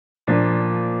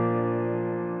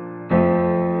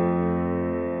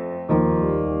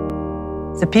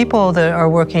The people that are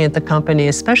working at the company,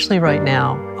 especially right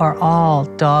now, are all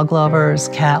dog lovers,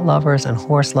 cat lovers, and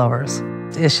horse lovers.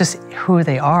 It's just who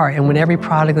they are. And when every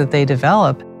product that they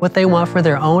develop, what they want for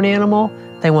their own animal,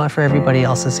 they want for everybody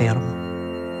else's animal.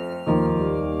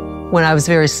 When I was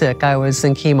very sick, I was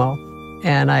in chemo.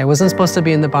 And I wasn't supposed to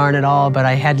be in the barn at all, but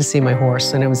I had to see my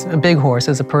horse. And it was a big horse,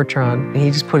 it was a Percheron. He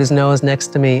just put his nose next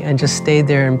to me and just stayed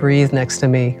there and breathed next to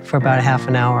me for about a half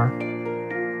an hour.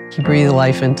 He breathed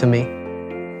life into me.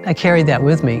 I carried that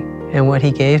with me and what he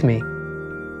gave me.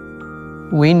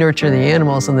 We nurture the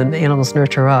animals and the animals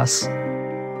nurture us.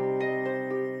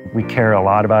 We care a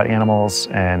lot about animals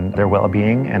and their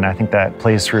well-being, and I think that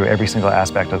plays through every single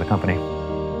aspect of the company.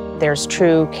 There's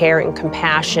true care and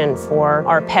compassion for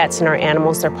our pets and our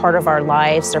animals. They're part of our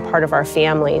lives, they're part of our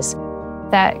families.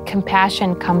 That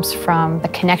compassion comes from the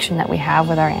connection that we have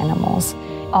with our animals.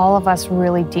 All of us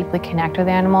really deeply connect with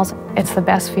animals. It's the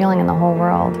best feeling in the whole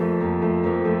world.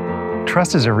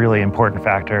 Trust is a really important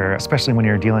factor, especially when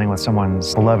you're dealing with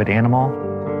someone's beloved animal.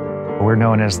 We're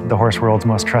known as the horse world's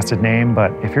most trusted name,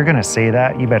 but if you're gonna say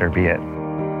that, you better be it.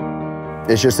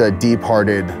 It's just a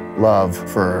deep-hearted love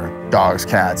for dogs,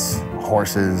 cats,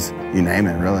 horses, you name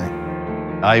it, really.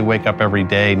 I wake up every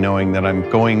day knowing that I'm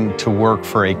going to work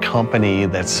for a company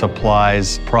that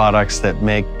supplies products that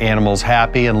make animals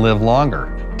happy and live longer.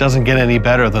 Doesn't get any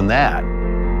better than that.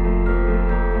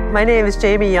 My name is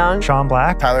Jamie Young. Sean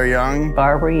Black. Tyler Young.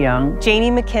 Barbara Young.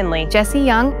 Janie McKinley. Jesse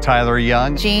Young. Tyler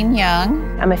Young. Jean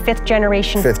Young. I'm a fifth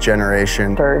generation. Fifth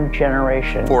generation. Third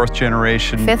generation. Fourth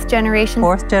generation. Fifth generation.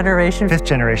 Fourth generation. Fifth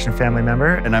generation family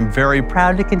member. And I'm very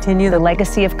Proud to continue The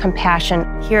legacy of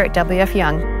compassion. Here at WF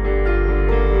Young.